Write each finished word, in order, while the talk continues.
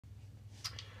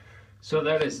So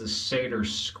that is the Sator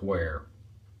Square.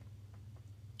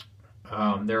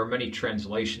 There are many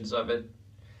translations of it,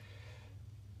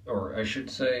 or I should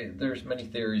say there's many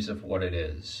theories of what it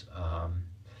is,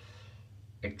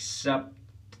 except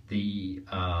the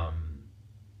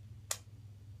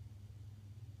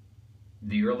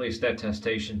earliest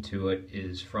attestation to it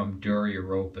is from Dura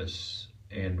Europus,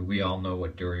 and we all know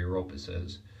what Dura Europus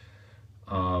is.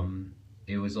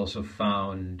 It was also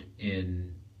found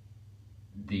in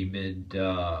the mid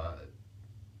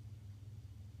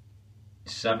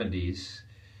 70s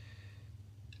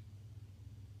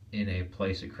in a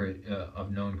place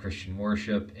of known Christian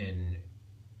worship in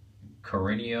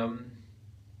Corinium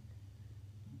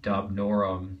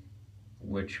Dobnorum,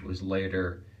 which was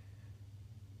later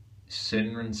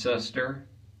Cirencester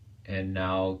and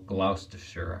now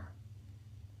Gloucestershire,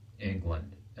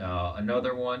 England.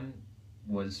 Another one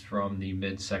was from the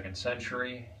mid-2nd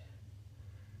century,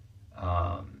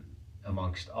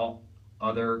 amongst all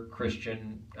other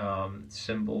Christian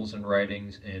symbols and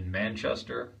writings in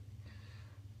Manchester.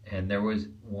 And there was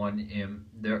one in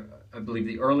there, I believe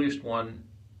the earliest one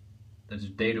that's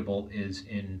datable is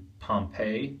in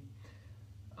Pompeii,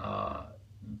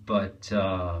 but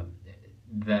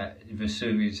that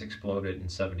Vesuvius exploded in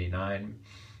 79.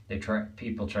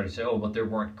 People try to say, oh, but there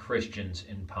weren't Christians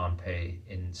in Pompeii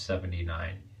in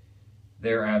 79.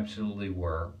 There absolutely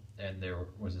were, and there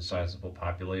was a sizable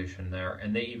population there,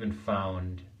 and they even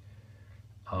found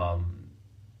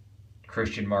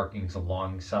Christian markings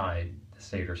alongside the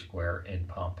Sator Square in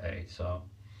Pompeii. So,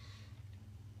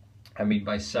 I mean,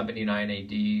 by 79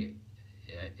 AD,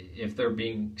 if they're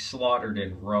being slaughtered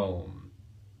in Rome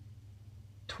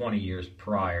 20 years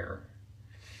prior,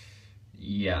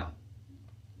 yeah,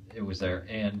 it was there.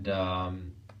 And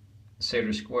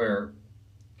Sator Square,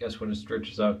 guess what it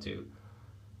stretches out to?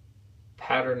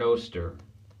 Pater Noster,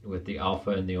 with the Alpha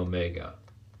and the Omega,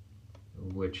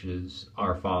 which is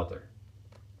Our Father,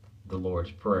 the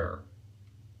Lord's Prayer.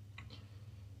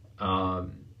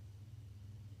 And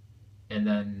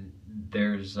then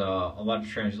there's a lot of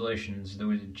translations. There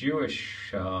was a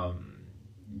Jewish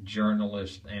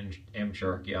journalist and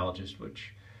amateur archaeologist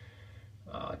which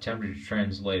attempted to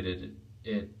translate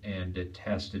it, and it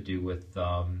has to do with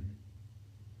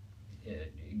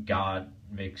God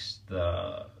makes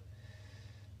the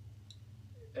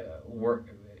work,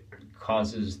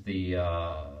 causes the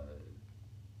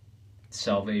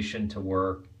salvation to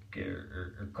work,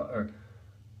 or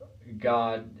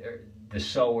God, the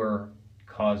sower,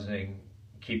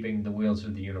 keeping the wheels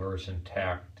of the universe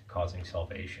intact, causing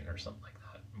salvation, or something like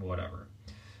that. Whatever.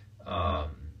 I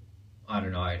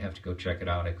don't know. I'd have to go check it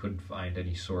out. I couldn't find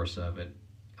any source of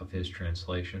his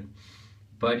translation.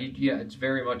 But yeah, it's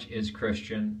very much is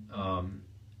Christian,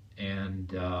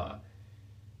 and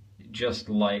just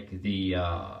like the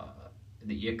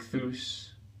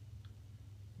ichthus,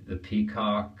 the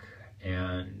peacock,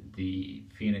 and the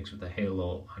phoenix with a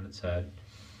halo on its head,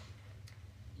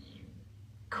 you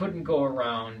couldn't go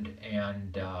around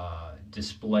and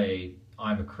display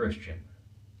 "I'm a Christian"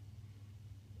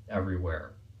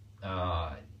 everywhere,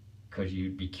 because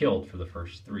you'd be killed for the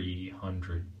first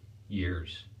 300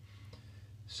 years.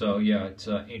 So yeah, it's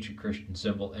an ancient Christian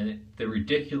symbol, and the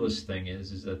ridiculous thing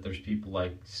is that there's people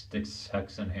like Styx,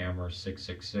 Hex, and Hammer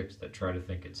 666 that try to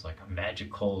think it's like a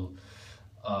magical,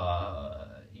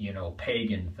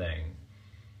 pagan thing,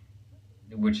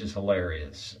 which is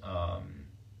hilarious.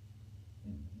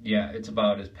 Yeah, it's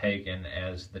about as pagan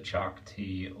as the chalk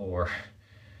tea, or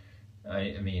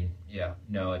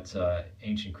it's a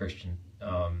ancient Christian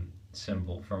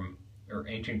symbol or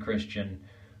ancient Christian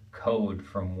code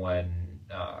from when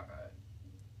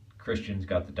Christians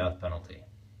got the death penalty.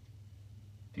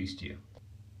 Peace to you.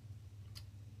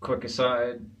 Quick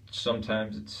aside,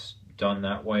 sometimes it's done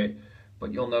that way,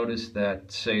 but you'll notice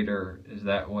that Sator is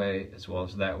that way as well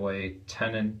as that way.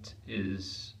 Tenant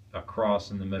is a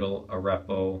cross in the middle,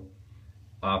 arepo,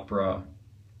 opera,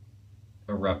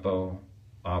 arepo,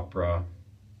 opera,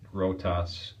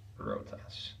 rotas,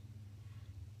 rotas.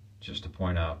 Just to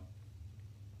point out.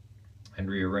 And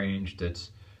rearranged,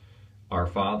 it's Our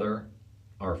Father,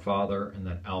 and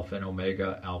then Alpha and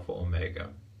Omega, Alpha, Omega.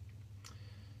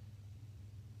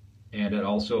 And it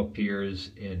also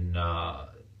appears in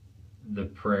the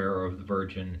prayer of the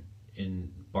Virgin in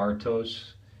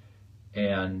Bartos,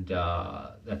 and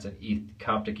that's an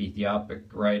Coptic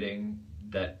Ethiopic writing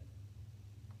that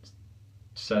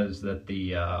says that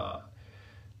the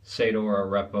Sator,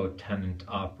 Arepo, Tenant,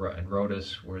 Opera, and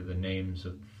Rhodas were the names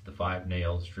of the 5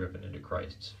 nails driven into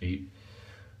Christ's feet.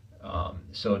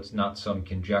 So it's not some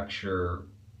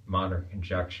modern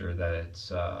conjecture that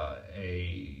it's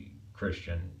a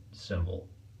Christian symbol.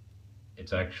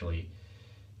 it's actually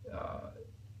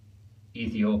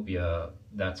Ethiopia.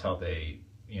 That's how they,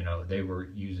 they were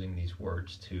using these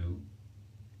words to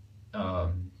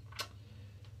um,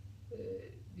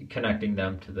 connecting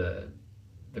them to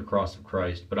the cross of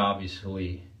Christ. But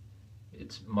obviously,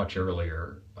 it's much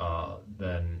earlier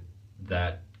than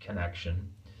that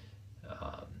connection,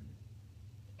 um,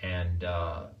 and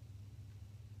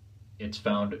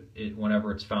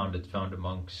whenever it's found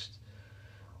amongst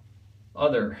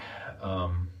other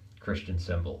Christian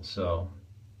symbols. So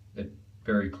it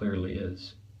very clearly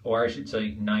is, or I should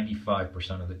say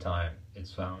 95% of the time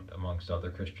it's found amongst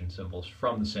other Christian symbols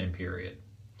from the same period.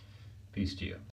 Peace to you.